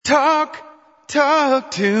Talk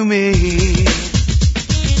to me.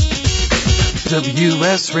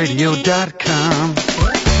 WSRadio.com.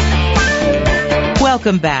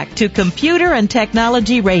 Welcome back to Computer and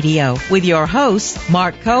Technology Radio with your hosts,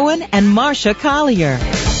 Mark Cohen and Marcia Collier.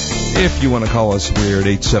 If you want to call us, we're at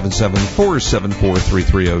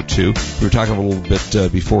 877-474-3302. We were talking a little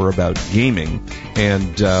bit before about gaming,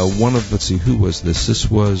 and let's see, who was this? This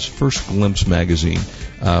was First Glimpse magazine,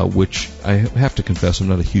 which I have to confess I'm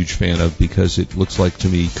not a huge fan of because it looks like, to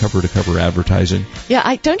me, cover-to-cover advertising.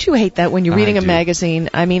 Yeah, don't you hate that when you're reading a magazine?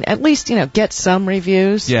 I mean, at least, get some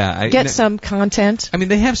reviews. Yeah. Get some content. I mean,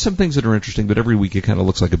 they have some things that are interesting, but every week it kind of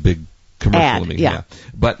looks like a big commercial to me. Yeah.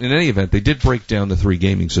 But in any event, they did break down the 3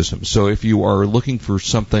 gaming systems. So if you are looking for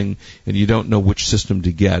something and you don't know which system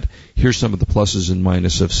to get, here's some of the pluses and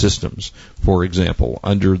minuses of systems. For example,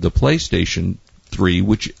 under the PlayStation 3,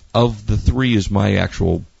 which of the 3 is my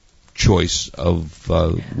actual choice of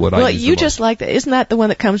what I use. Well, you just like that. Isn't that the one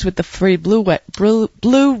that comes with the free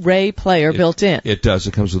Blu-ray player built in? It does.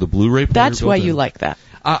 It comes with a Blu-ray player. That's why you like that.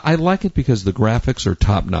 I like it because the graphics are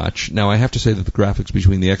top-notch. Now, I have to say that the graphics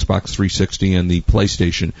between the Xbox 360 and the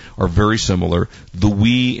PlayStation are very similar. The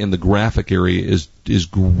Wii in the graphic area is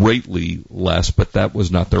greatly less, but that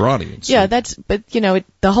was not their audience. Yeah,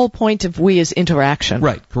 the whole point of Wii is interaction.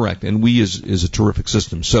 Right, correct. And Wii is a terrific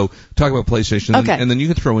system. So, talk about PlayStation, and then you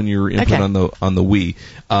can throw in your input on the Wii.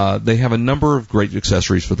 They have a number of great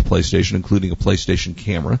accessories for the PlayStation, including a PlayStation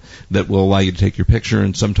camera that will allow you to take your picture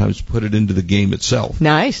and sometimes put it into the game itself.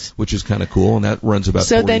 Nice. Which is kind of cool, and that runs about $40.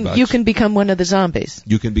 So then you can become one of the zombies.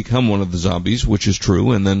 You can become one of the zombies, which is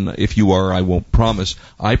true, and then if you are, I won't promise.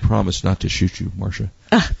 I promise not to shoot you, Marcia.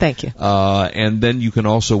 Thank you. And then you can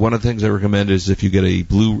also, one of the things I recommend is if you get a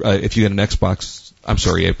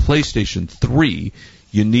PlayStation 3,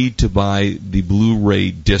 you need to buy the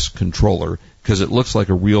Blu-ray disc controller, because it looks like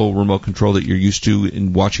a real remote control that you're used to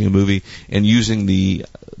in watching a movie, and using the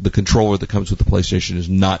controller that comes with the PlayStation is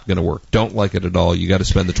not going to work. Don't like it at all. You got to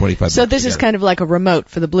spend the $25. So this is kind of like a remote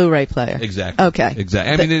for the Blu-ray player. Exactly. Okay.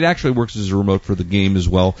 Exactly. I mean, it actually works as a remote for the game as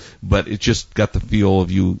well, but it just got the feel of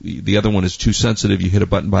you. The other one is too sensitive. You hit a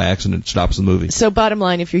button by accident, it stops the movie. So bottom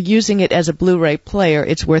line, if you're using it as a Blu-ray player,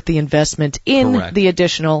 it's worth the investment in the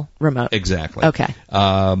additional remote. Exactly. Okay.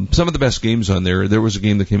 Some of the best games on there. There was a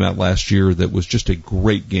game that came out last year that was just a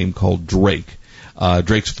great game called Drake.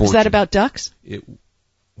 Drake's Fortune. Is that about ducks?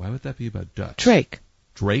 Why would that be about ducks? Drake,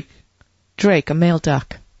 a male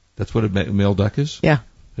duck. That's what a male duck is? Yeah.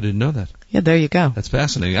 I didn't know that. Yeah, there you go. That's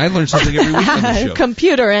fascinating. I learn something every week on the show.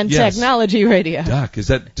 Computer and Technology Radio. Duck.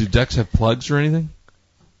 Do ducks have plugs or anything?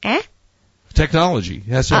 Technology.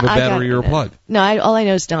 It has to have a battery or a plug. No, all I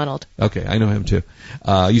know is Donald. Okay, I know him too.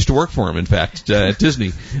 I used to work for him, in fact, at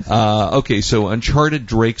Disney. Okay, so Uncharted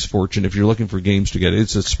Drake's Fortune, if you're looking for games to get,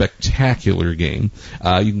 it's a spectacular game.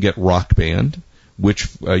 You can get Rock Band,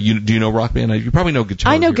 which, do you know Rock Band? You probably know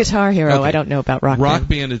Guitar Hero. I know Guitar Hero. Okay. I don't know about Rock Band. Rock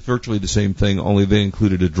Band is virtually the same thing, only they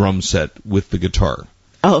included a drum set with the guitar.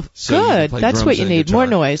 Oh, so good. That's what you need. More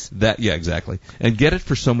noise. Yeah, exactly. And get it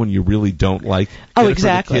for someone you really don't like. Get It for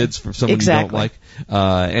exactly. the kids, for someone you don't like.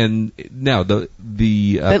 And now that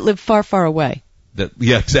live far, far away.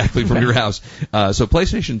 Exactly, from your house. So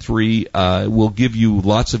PlayStation 3 will give you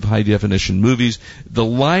lots of high-definition movies. The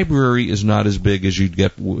library is not as big as you'd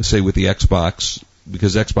get, say, with the Xbox,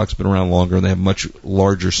 because Xbox has been around longer and they have a much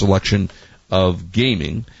larger selection of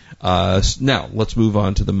gaming. Now, let's move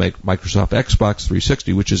on to the Microsoft Xbox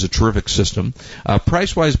 360, which is a terrific system.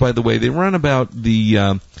 Price-wise, by the way, they run about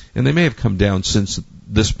and they may have come down since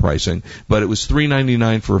this pricing, but it was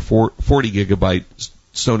 $399 for a 40-gigabyte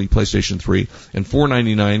Sony PlayStation 3 and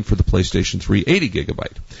 $499 for the PlayStation 3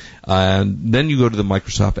 80-gigabyte. And then you go to the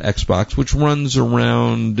Microsoft Xbox, which runs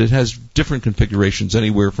around, it has different configurations,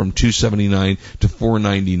 anywhere from $279 to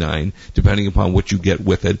 $499, depending upon what you get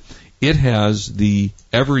with it. It has the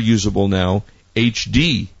ever-usable now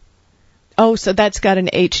HD. Oh, so that's got an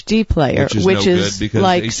HD player, which is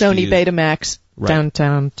like HD Sony Betamax. Right.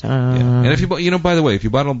 Dun. Yeah. And if you by the way, if you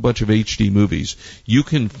bought a bunch of HD movies, you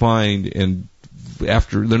can find, and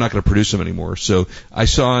after they're not going to produce them anymore. So I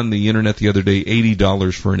saw on the internet the other day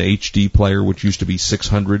 $80 for an HD player, which used to be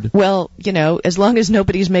 $600. Well, as long as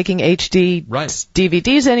nobody's making HD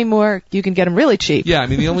DVDs anymore, you can get them really cheap. Yeah, I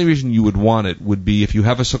mean, the only reason you would want it would be if you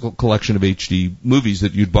have a collection of HD movies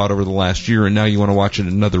that you'd bought over the last year, and now you want to watch it in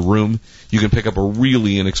another room, you can pick up a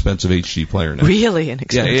really inexpensive HD player now. Really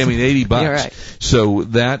inexpensive? Yeah, I mean, $80. You're right. So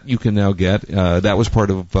that you can now get. That was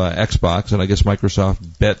part of Xbox, and I guess Microsoft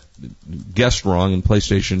guessed wrong, and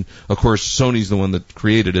PlayStation, of course, Sony's the one that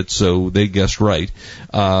created it, so they guessed right.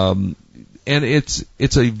 And it's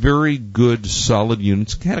a very good, solid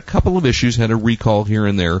unit. It's had a couple of issues, had a recall here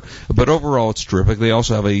and there, but overall it's terrific. They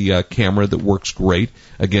also have a camera that works great.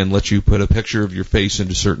 Again, lets you put a picture of your face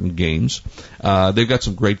into certain games. They've got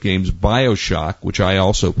some great games. BioShock, which I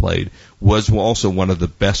also played, was also one of the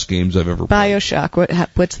best games I've ever played. BioShock,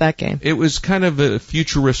 what's that game? It was kind of a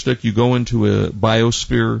futuristic. You go into a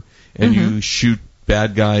biosphere and you shoot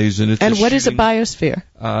bad guys, and it's. And what is a biosphere?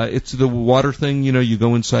 It's the water thing. You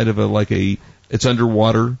go inside of it's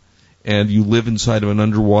underwater, and you live inside of an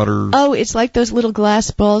underwater. Oh, it's like those little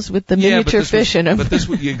glass balls with the miniature fish in them. But this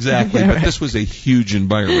was exactly. But this was a huge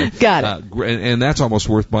environment. Got it. And that's almost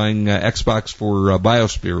worth buying Xbox for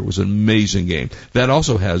Biosphere. It was an amazing game. That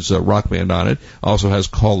also has Rock Band on it. Also has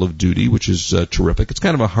Call of Duty, which is terrific. It's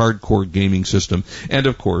kind of a hardcore gaming system, and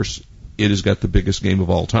of course, it has got the biggest game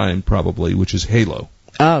of all time, probably, which is Halo.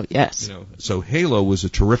 Oh, yes. So Halo was a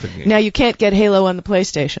terrific game. Now, you can't get Halo on the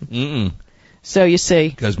PlayStation. Mm-mm. So you see.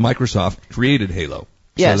 Because Microsoft created Halo.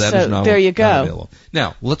 Yes, so that is now there you go. Not available.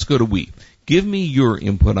 Now, let's go to Wii. Give me your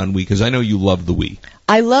input on Wii, because I know you love the Wii.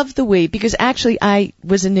 I love the Wii because actually I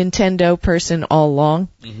was a Nintendo person all along.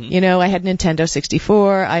 Mm-hmm. I had Nintendo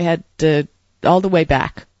 64. I had all the way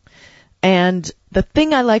back. And the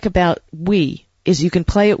thing I like about Wii is you can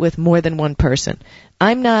play it with more than one person.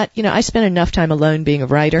 I'm not, I spend enough time alone being a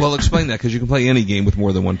writer. Well, explain that, because you can play any game with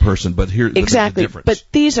more than one person, but here's exactly. the difference. But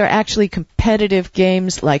these are actually competitive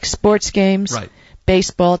games like sports games, right.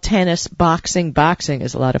 Baseball, tennis, boxing. Boxing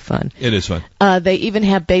is a lot of fun. It is fun. They even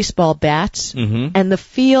have baseball bats, mm-hmm. and the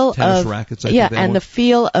feel tennis of rackets. The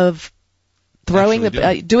feel of throwing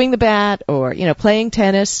doing the bat, or playing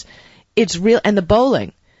tennis. It's real, and the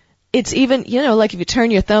bowling. It's even, like if you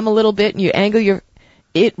turn your thumb a little bit and you angle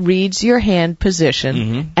it reads your hand position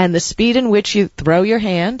mm-hmm. and the speed in which you throw your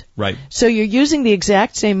hand. Right. So you're using the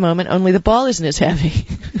exact same moment, only the ball isn't as heavy.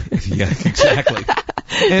 Yeah, exactly.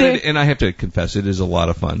 And I have to confess, it is a lot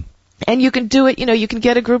of fun. And you can do it, you can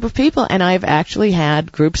get a group of people, and I've actually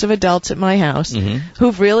had groups of adults at my house mm-hmm.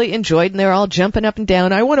 who've really enjoyed, and they're all jumping up and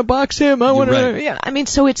down. I want to box him. I want to. Right. Yeah. I mean,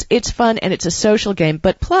 so it's fun and it's a social game.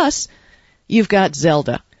 But plus, you've got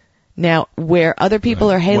Zelda. Now, where other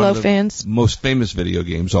people are Halo fans. Most famous video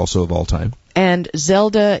games also of all time. And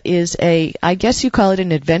Zelda is I guess you call it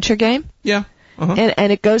an adventure game. Yeah. Uh-huh.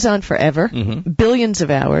 And it goes on forever, mm-hmm. billions of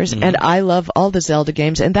hours, mm-hmm. and I love all the Zelda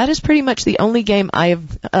games, and that is pretty much the only game I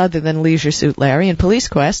have, other than Leisure Suit Larry and Police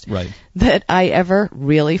Quest, right. that I ever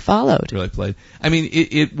really followed. Really played. I mean,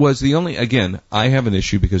 it was the only, again, I have an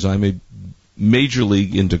issue because I'm a major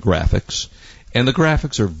league into graphics, and the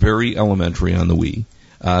graphics are very elementary on the Wii.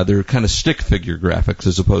 They're kind of stick figure graphics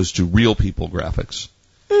as opposed to real people graphics.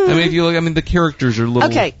 I mean, if you look, the characters are little.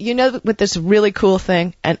 Okay, with this really cool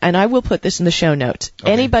thing, and I will put this in the show notes.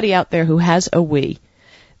 Okay. Anybody out there who has a Wii,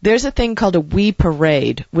 there's a thing called a Wii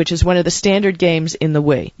Parade, which is one of the standard games in the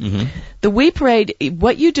Wii. Mm-hmm. The Wii Parade,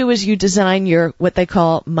 what you do is you design what they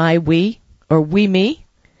call My Wii, or Wii Me,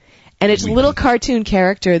 and it's a little cartoon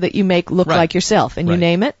character that you make look like yourself, and you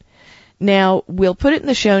name it. Now, we'll put it in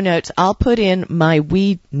the show notes. I'll put in my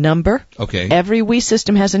Wii number. Okay. Every Wii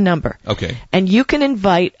system has a number. Okay. And you can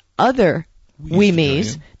invite other Wii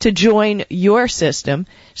Me's to join your system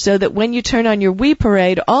so that when you turn on your Wii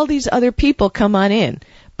Parade, all these other people come on in.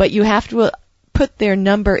 But you have to put their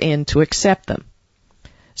number in to accept them.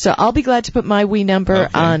 So I'll be glad to put my Wii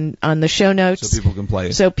number on the show notes. So people can play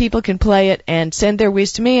it. So people can play it and send their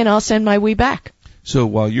Wiis to me, and I'll send my Wii back. So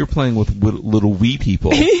while you're playing with little Wii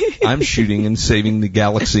people, I'm shooting and saving the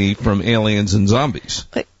galaxy from aliens and zombies.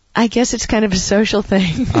 I guess it's kind of a social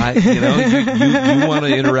thing. You want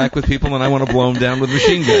to interact with people, and I want to blow them down with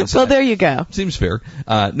machine guns. Well, there you go. Seems fair.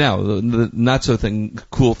 Now, the not so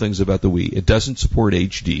cool things about the Wii: it doesn't support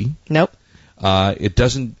HD. Nope. It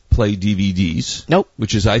doesn't play DVDs. Nope.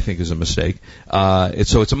 Which I think is a mistake.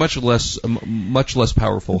 So it's a much less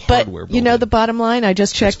powerful hardware. But the bottom line, I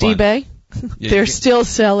just checked eBay. They're still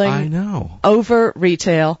selling over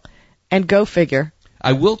retail, and go figure.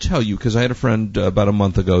 I will tell you, because I had a friend about a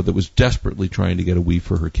month ago that was desperately trying to get a Wii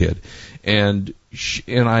for her kid, and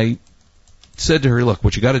I said to her, look,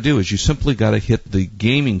 what you got to do is you simply got to hit the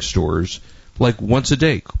gaming stores like once a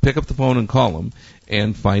day. Pick up the phone and call them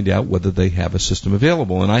and find out whether they have a system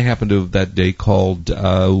available. And I happened to have that day called, it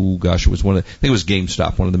was I think it was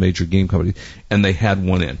GameStop, one of the major game companies, and they had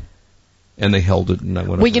one in. And they held it, and I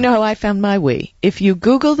went over. Well, you know how I found my Wii? If you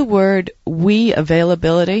Google the word Wii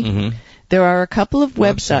availability, mm-hmm. there are a couple of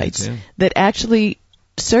websites that actually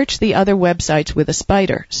search the other websites with a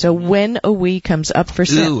spider. So when a Wii comes up for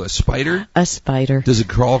sale... Ooh, a spider? A spider. Does it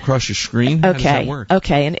crawl across your screen? How does that work?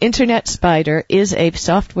 Okay. An Internet Spider is a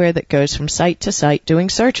software that goes from site to site doing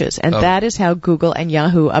searches. And that is how Google and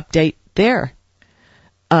Yahoo update their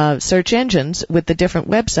search engines with the different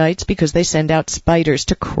websites, because they send out spiders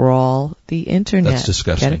to crawl the Internet. That's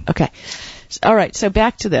disgusting. Okay. All right, so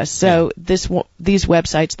back to this. So these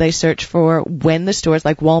websites, they search for when the stores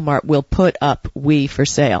like Walmart will put up Wii for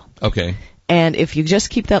sale. Okay. And if you just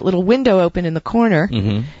keep that little window open in the corner,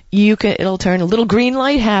 it'll turn a little green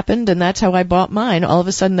light happened, and that's how I bought mine. All of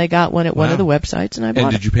a sudden they got one at one of the websites, and I bought it.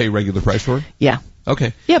 And did you pay regular price for it? Yeah.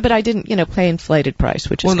 Okay. Yeah, but I didn't, pay inflated price,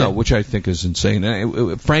 which is good. Which I think is insane.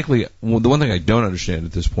 And frankly, the one thing I don't understand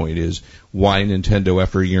at this point is why Nintendo,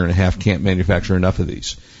 after a year and a half, can't manufacture enough of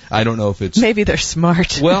these. I don't know if it's... Maybe they're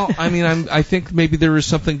smart. Well, I mean, I think maybe there is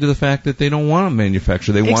something to the fact that they don't want to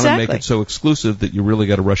manufacture. They want to make it so exclusive that you really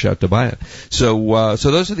got to rush out to buy it. So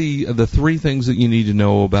those are the three things that you need to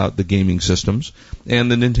know about the gaming systems.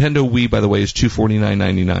 And the Nintendo Wii, by the way, is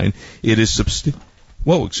 $249.99. It is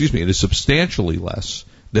it is substantially less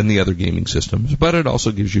than the other gaming systems, but it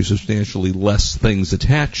also gives you substantially less things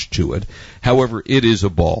attached to it. However, it is a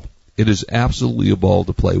ball. It is absolutely a ball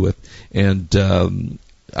to play with, and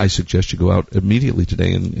I suggest you go out immediately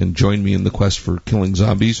today and join me in the quest for killing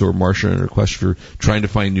zombies, or Marcia in her quest for trying to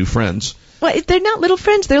find new friends. Well, they're not little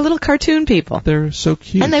friends. They're little cartoon people. They're so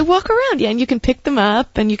cute. And they walk around, and you can pick them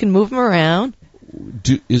up, and you can move them around.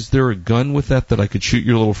 Is there a gun with that I could shoot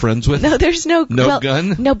your little friends with? No, there's no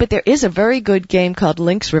gun? No, but there is a very good game called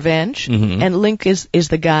Link's Revenge, and Link is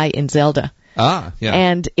the guy in Zelda. Ah, yeah.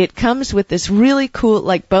 And it comes with this really cool,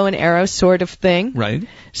 like, bow and arrow sort of thing. Right.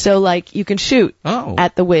 So, like, you can shoot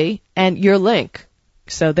at the Wii, and you're Link.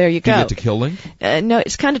 So there you go. Do you get to kill Link? No,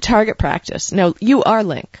 it's kind of target practice. No, you are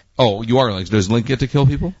Link. Oh, you are Link. Does Link get to kill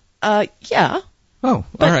people? Yeah. Oh,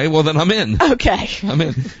 all right. Well, then I'm in. Okay. I'm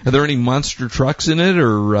in. Are there any monster trucks in it,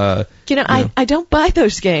 or? I don't buy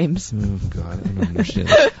those games. Oh God, I don't understand.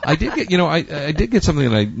 I did get, I did get something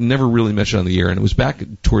that I never really mentioned on the air, and it was back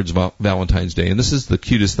towards Valentine's Day, and this is the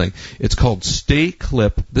cutest thing. It's called Stay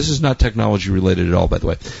Clip. This is not technology related at all, by the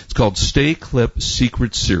way. It's called Stay Clip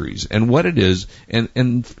Secret Series, and what it is,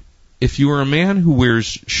 and if you are a man who wears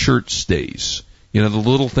shirt stays. The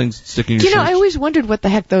little things that stick in your shirt. I always wondered what the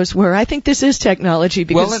heck those were. I think this is technology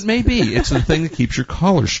because... Well, it may be. It's the thing that keeps your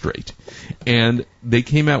collar straight. And they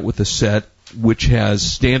came out with a set which has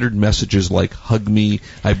standard messages like, hug me,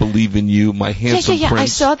 I believe in you, my handsome prince. I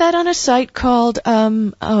saw that on a site called,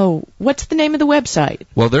 what's the name of the website?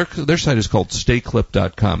 Well, their site is called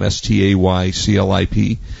stayclip.com,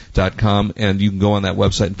 STAYCLIP.com, and you can go on that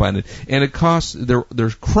website and find it. And it costs, they're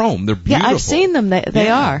chrome, they're beautiful. Yeah, I've seen them, they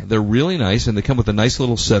are. They're really nice, and they come with a nice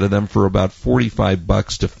little set of them for about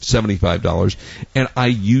 $45 to $75, and I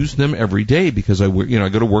use them every day because I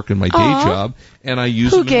go to work in my day job, and I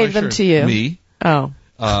use them in my shirt. Who gave them to you? Me. Oh.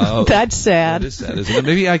 That's sad. That is sad, isn't it?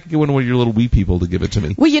 Maybe I could get one of your little wee people to give it to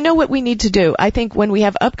me. Well, you know what we need to do? I think when we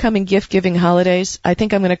have upcoming gift-giving holidays, I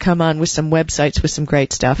think I'm going to come on with some websites with some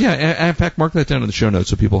great stuff. Yeah, and in fact, mark that down in the show notes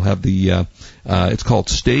so people have the, it's called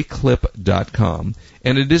stayclip.com.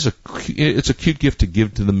 And it's a cute gift to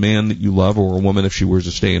give to the man that you love, or a woman if she wears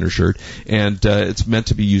a stay in her shirt. And it's meant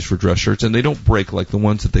to be used for dress shirts, and they don't break like the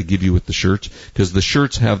ones that they give you with the shirts, because the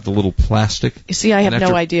shirts have the little plastic. You see, I have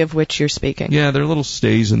no idea of which you're speaking. Yeah, they're little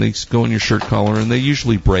stays, and they go in your shirt collar, and they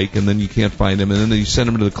usually break, and then you can't find them, and then you send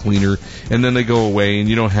them to the cleaner, and then they go away, and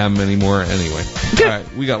you don't have them anymore. Anyway, all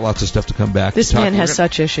right, we got lots of stuff to come back. This man has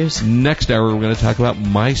such issues. Next hour, we're going to talk about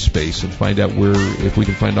MySpace and find out if we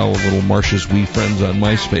can find all of little Marcia's wee friends on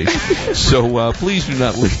MySpace. So please do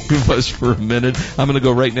not leave us for a minute. I'm going to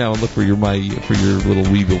go right now and look for your little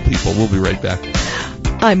Weevil people. We'll be right back.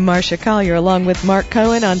 I'm Marcia Collier, along with Mark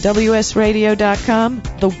Cohen on WSRadio.com,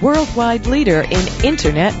 the worldwide leader in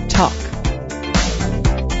Internet talk.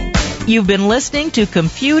 You've been listening to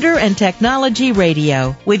Computer and Technology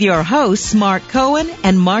Radio with your hosts Mark Cohen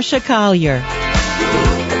and Marcia Collier.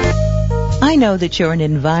 I know that you're an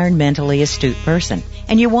environmentally astute person,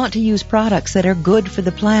 and you want to use products that are good for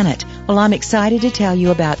the planet. Well, I'm excited to tell you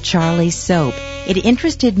about Charlie's Soap. It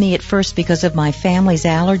interested me at first because of my family's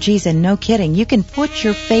allergies, and no kidding, you can put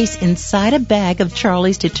your face inside a bag of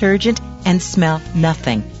Charlie's detergent and smell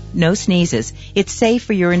nothing. No sneezes. It's safe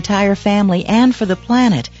for your entire family and for the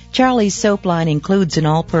planet. Charlie's soap line includes an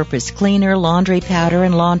all-purpose cleaner, laundry powder,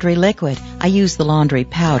 and laundry liquid. I use the laundry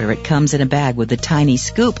powder. It comes in a bag with a tiny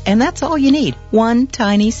scoop, and that's all you need. One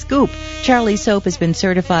tiny scoop. Charlie's soap has been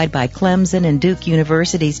certified by Clemson and Duke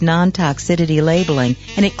University's non-toxicity labeling,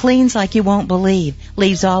 and it cleans like you won't believe.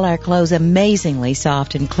 Leaves all our clothes amazingly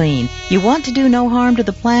soft and clean. You want to do no harm to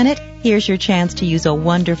the planet? Here's your chance to use a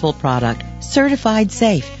wonderful product, certified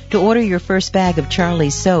safe. To order your first bag of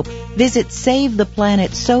Charlie's soap, visit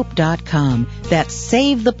SaveThePlanetSoap.com. That's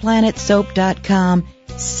SaveThePlanetSoap.com.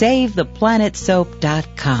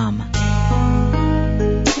 SaveThePlanetSoap.com.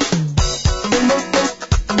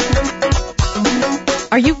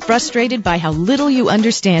 Are you frustrated by how little you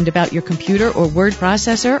understand about your computer or word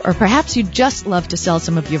processor? Or perhaps you'd just love to sell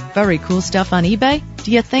some of your very cool stuff on eBay?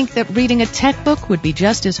 Do you think that reading a tech book would be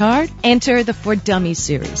just as hard? Enter the For Dummies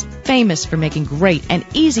series, famous for making great and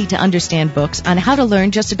easy-to-understand books on how to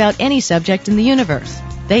learn just about any subject in the universe.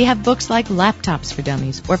 They have books like Laptops for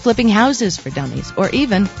Dummies, or Flipping Houses for Dummies, or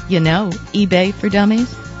even, eBay for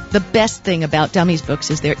Dummies. The best thing about Dummies books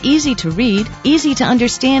is they're easy to read, easy to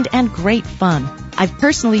understand, and great fun. I've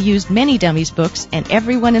personally used many Dummies books, and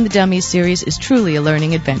every one in the Dummies series is truly a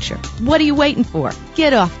learning adventure. What are you waiting for?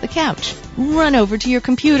 Get off the couch. Run over to your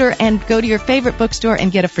computer and go to your favorite bookstore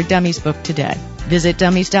and get a For Dummies book today. Visit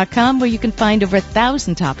Dummies.com, where you can find over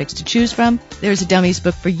 1,000 topics to choose from. There's a Dummies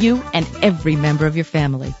book for you and every member of your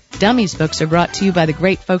family. Dummies books are brought to you by the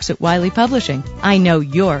great folks at Wiley Publishing. I know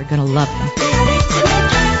you're going to love them.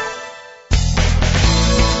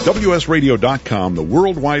 WSRadio.com, the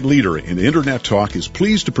worldwide leader in Internet talk, is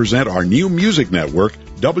pleased to present our new music network,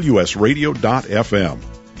 WSRadio.fm.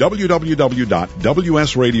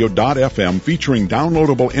 www.wsradio.fm, featuring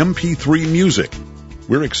downloadable MP3 music.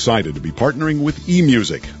 We're excited to be partnering with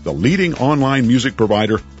eMusic, the leading online music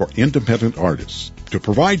provider for independent artists, to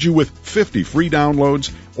provide you with 50 free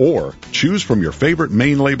downloads, or choose from your favorite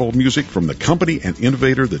main label music from the company and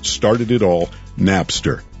innovator that started it all,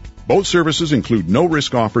 Napster. Both services include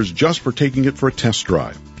no-risk offers just for taking it for a test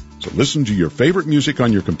drive. So listen to your favorite music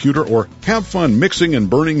on your computer or have fun mixing and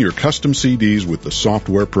burning your custom CDs with the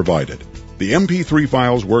software provided. The MP3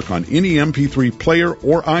 files work on any MP3 player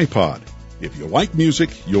or iPod. If you like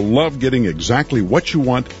music, you'll love getting exactly what you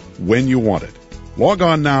want when you want it. Log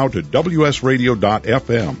on now to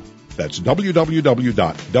WSRadio.fm. That's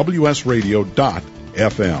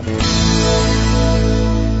www.wsradio.fm.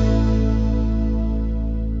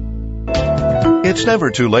 It's never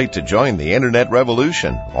too late to join the Internet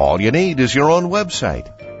revolution. All you need is your own website.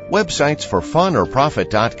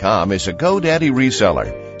 Websitesforfunorprofit.com is a GoDaddy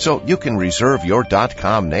reseller, so you can reserve your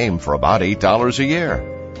 .com name for about $8 a year.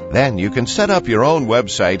 Then you can set up your own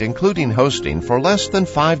website, including hosting, for less than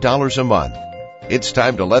 $5 a month. It's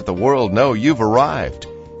time to let the world know you've arrived.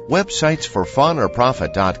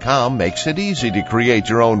 Websitesforfunorprofit.com makes it easy to create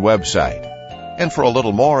your own website. And for a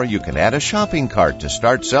little more, you can add a shopping cart to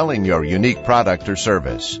start selling your unique product or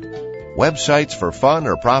service.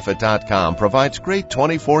 Websitesforfunorprofit.com provides great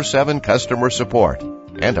 24/7 customer support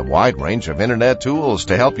and a wide range of Internet tools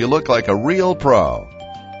to help you look like a real pro.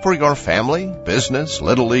 For your family, business,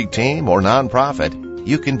 Little League team, or nonprofit,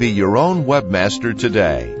 you can be your own webmaster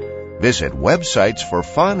today. Visit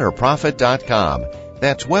Websitesforfunorprofit.com.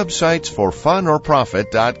 That's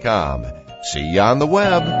Websitesforfunorprofit.com. See you on the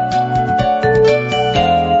web.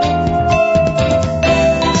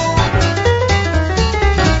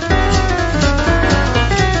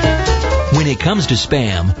 When it comes to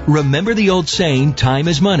spam, remember the old saying, time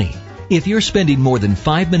is money. If you're spending more than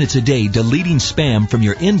 5 minutes a day deleting spam from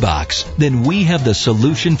your inbox, then we have the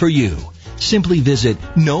solution for you. Simply visit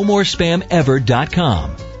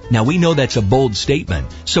NoMoreSpamEver.com. Now, we know that's a bold statement,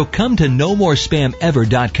 so come to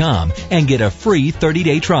NoMoreSpamEver.com and get a free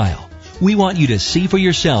 30-day trial. We want you to see for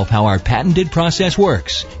yourself how our patented process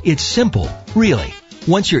works. It's simple, really.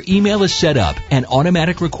 Once your email is set up, an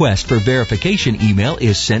automatic request for verification email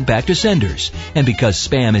is sent back to senders. And because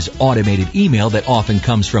spam is automated email that often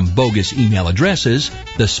comes from bogus email addresses,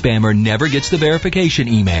 the spammer never gets the verification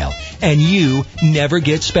email, and you never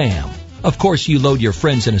get spam. Of course, you load your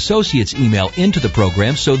friends and associates' email into the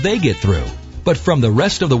program so they get through. But from the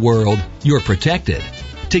rest of the world, you're protected.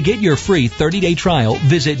 To get your free 30-day trial,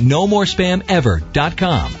 visit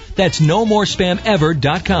NoMoreSpamEver.com. That's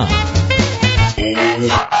NoMoreSpamEver.com.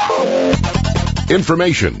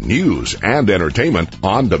 Information, news, and entertainment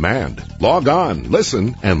on demand. Log on,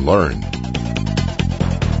 listen, and learn.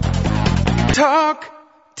 Talk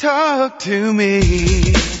to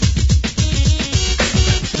me.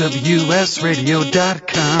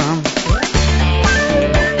 WSRadio.com.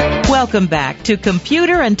 Welcome back to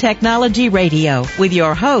Computer and Technology Radio with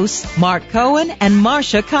your hosts, Mark Cohen and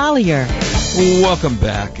Marcia Collier. Welcome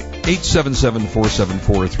back.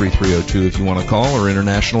 877-474-3302 if you want to call, or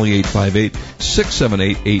internationally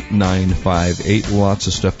 858-678-8958. Lots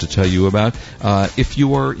of stuff to tell you about. If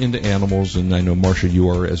you are into animals, and I know, Marcia, you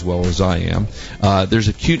are as well as I am, there's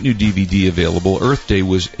a cute new DVD available. Earth Day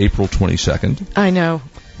was April 22nd. I know.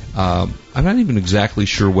 I'm not even exactly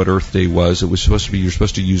sure what Earth Day was. It was supposed to be, you're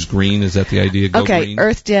supposed to use green. Is that the idea? Go green?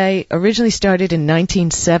 Earth Day originally started in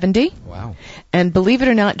 1970. Wow. And believe it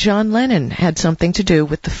or not, John Lennon had something to do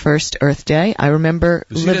with the first Earth Day. I remember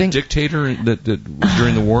Was he that dictator that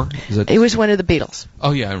during the war? It was one of the Beatles.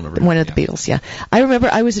 Oh, yeah, I remember. One of the Beatles, yeah. I remember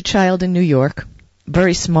I was a child in New York,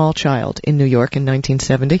 very small child in New York in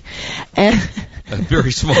 1970. And a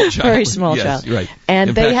very small child. Very small yes, child. Right. And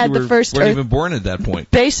in they fact, had the first weren't Earth... even born at that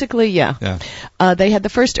point. Basically, yeah. They had the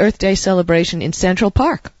first Earth Day celebration in Central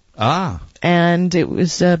Park. Ah. And it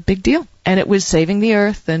was a big deal. And it was saving the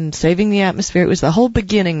Earth and saving the atmosphere. It was the whole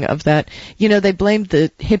beginning of that. You know, they blamed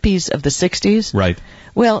the hippies of the 60s. Right.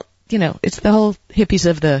 Well, you know, it's the whole hippies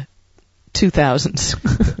of the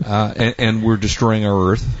 2000s. And we're destroying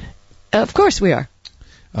our Earth. Of course we are.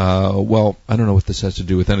 Well, I don't know what this has to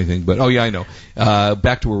do with anything, but oh yeah, I know.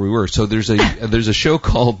 Back to where we were. So there's a show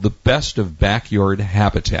called The Best of Backyard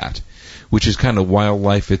Habitat, which is kind of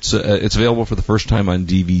wildlife. It's available for the first time on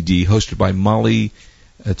DVD, hosted by Molly.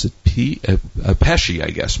 It's Pesci,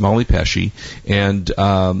 I guess, Molly Pesci, and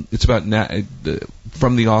it's about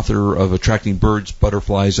from the author of Attracting Birds,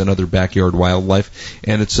 Butterflies, and Other Backyard Wildlife,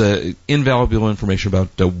 and it's invaluable information about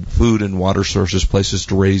food and water sources, places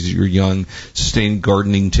to raise your young, sustained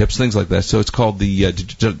gardening tips, things like that. So it's called the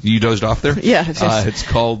you dozed off there? Yeah. It's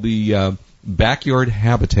called the Backyard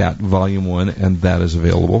Habitat Volume 1, and that is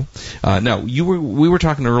available. Now, we were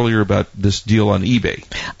talking earlier about this deal on eBay.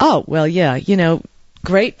 Oh, well, yeah, you know.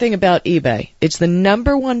 Great thing about eBay. It's the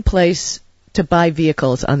number one place to buy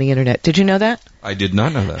vehicles on the Internet. Did you know that? I did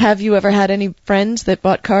not know that. Have you ever had any friends that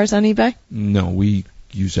bought cars on eBay? No, we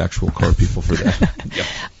use actual car people for that. Yep.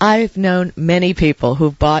 I've known many people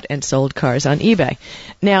who've bought and sold cars on eBay.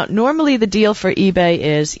 Now, normally the deal for eBay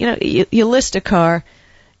is, you know, you list a car,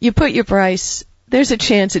 you put your price, there's a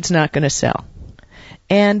chance it's not going to sell.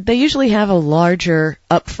 And they usually have a larger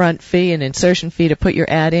upfront fee, an insertion fee to put your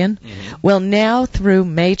ad in. Mm-hmm. Well, now through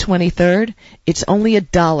May 23rd, it's only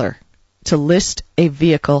 $1 to list a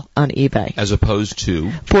vehicle on eBay. As opposed to?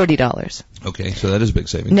 $40. Okay, so that is a big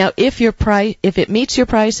savings. Now, if it meets your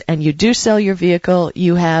price and you do sell your vehicle,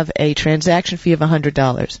 you have a transaction fee of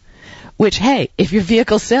 $100. Which, hey, if your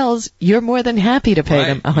vehicle sells, you're more than happy to pay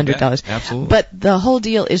them $100. Absolutely. But the whole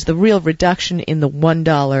deal is the real reduction in the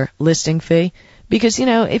 $1 listing fee. Because, you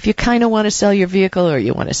know, if you kind of want to sell your vehicle or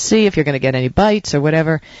you want to see if you're going to get any bites or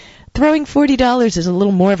whatever, throwing $40 is a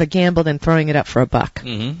little more of a gamble than throwing it up for $1.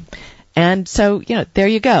 Mm-hmm. And so, you know, there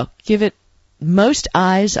you go. Give it most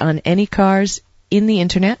eyes on any cars in the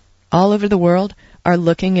Internet all over the world are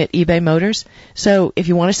looking at eBay Motors. So if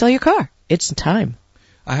you want to sell your car, it's time.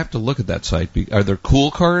 I have to look at that site. Are there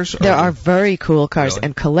cool cars? There are very cool cars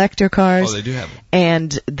and collector cars. Oh, they do have them.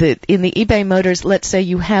 And in the eBay Motors, let's say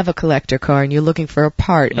you have a collector car and you're looking for a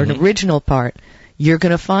part or an original part, you're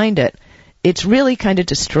going to find it. It's really kind of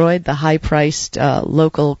destroyed the high-priced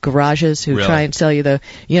local garages who try and sell you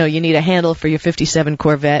you need a handle for your 57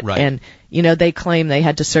 Corvette, and, you know, they claim they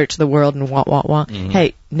had to search the world and wah. Mm-hmm.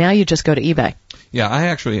 Hey, now you just go to eBay. Yeah, I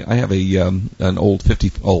have an old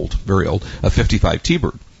 55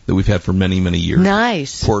 T-Bird that we've had for many, many years.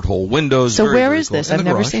 Nice. Porthole windows. So very, where very is cool. this? I've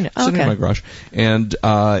never seen it. It's in my garage. And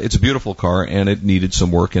it's a beautiful car, and it needed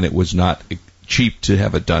some work, and it was not cheap to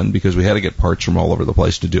have it done because we had to get parts from all over the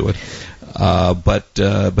place to do it. But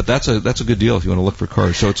that's a good deal if you want to look for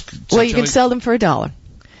cars. So you can sell them for $1.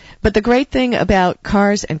 But the great thing about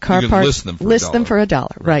cars and car parts, list them for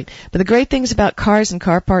 $1, right? But the great things about cars and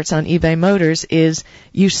car parts on eBay Motors is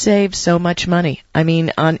you save so much money. I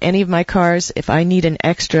mean, on any of my cars, if I need an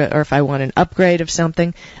extra or if I want an upgrade of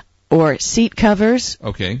something, or seat covers,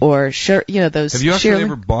 or those. Have you actually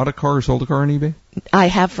ever bought a car or sold a car on eBay? I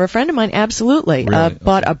have for a friend of mine, absolutely. Really?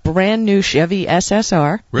 Bought a brand new Chevy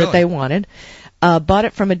SSR that they wanted. Bought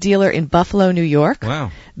it from a dealer in Buffalo, New York.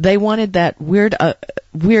 Wow. They wanted that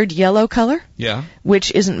weird yellow color. Yeah.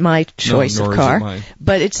 Which isn't my choice of car.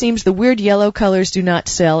 But it seems the weird yellow colors do not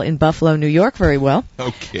sell in Buffalo, New York very well.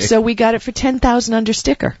 Okay. So we got it for $10,000 under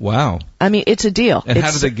sticker. Wow. I mean, it's a deal. And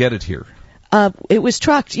how did they get it here? It was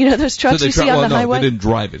trucked. You know those trucks you see on the highway? They didn't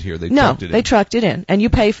drive it here. They trucked it in. They trucked it in. And you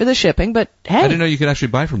pay for the shipping, but hey. I didn't know you could actually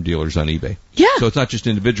buy from dealers on eBay. Yeah. So it's not just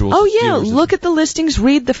individuals. Oh, it's yeah. dealers. Look at the listings,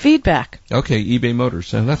 read the feedback. Okay, eBay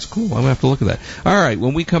Motors. That's cool. I'm going to have to look at that. All right,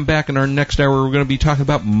 when we come back in our next hour, we're going to be talking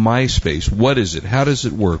about MySpace. What is it? How does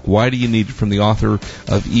it work? Why do you need it? From the author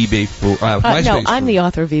of eBay for MySpace. No, I'm the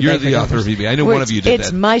author of eBay. You're the author of eBay. I know one of you did that.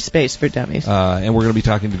 It's MySpace for Dummies. And we're going to be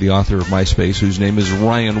talking to the author of MySpace, whose name is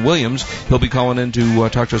Ryan Williams. He'll be calling in to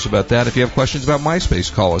talk to us about that. If you have questions about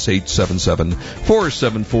MySpace, call us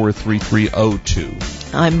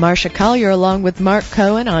 877-474-3302. I'm Marcia Collier, along with Mark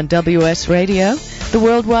Cohen on WS Radio, the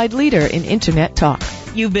worldwide leader in Internet talk.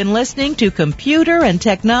 You've been listening to Computer and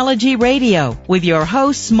Technology Radio with your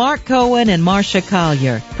hosts Mark Cohen and Marcia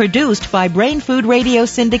Collier. Produced by Brain Food Radio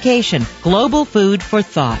Syndication, global food for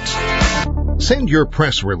thought. Send your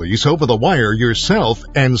press release over the wire yourself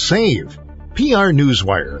and save. PR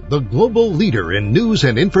Newswire, the global leader in news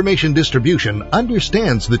and information distribution,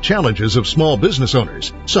 understands the challenges of small business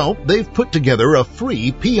owners. So they've put together a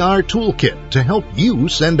free PR toolkit to help you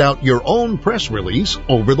send out your own press release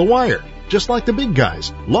over the wire. Just like the big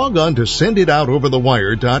guys, log on to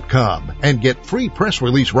senditoutoverthewire.com and get free press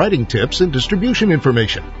release writing tips and distribution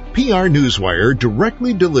information. PR Newswire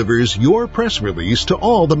directly delivers your press release to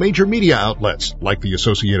all the major media outlets like the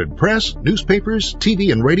Associated Press, newspapers,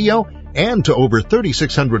 TV and radio, and to over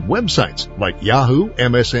 3,600 websites like Yahoo,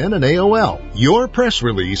 MSN, and AOL. Your press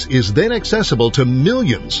release is then accessible to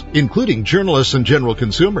millions, including journalists and general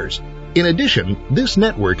consumers. In addition, this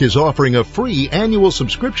network is offering a free annual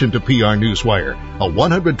subscription to PR Newswire, a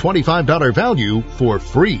 $125 value for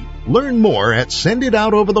free. Learn more at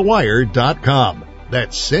senditoutoverthewire.com.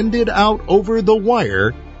 That's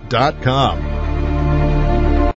senditoutoverthewire.com.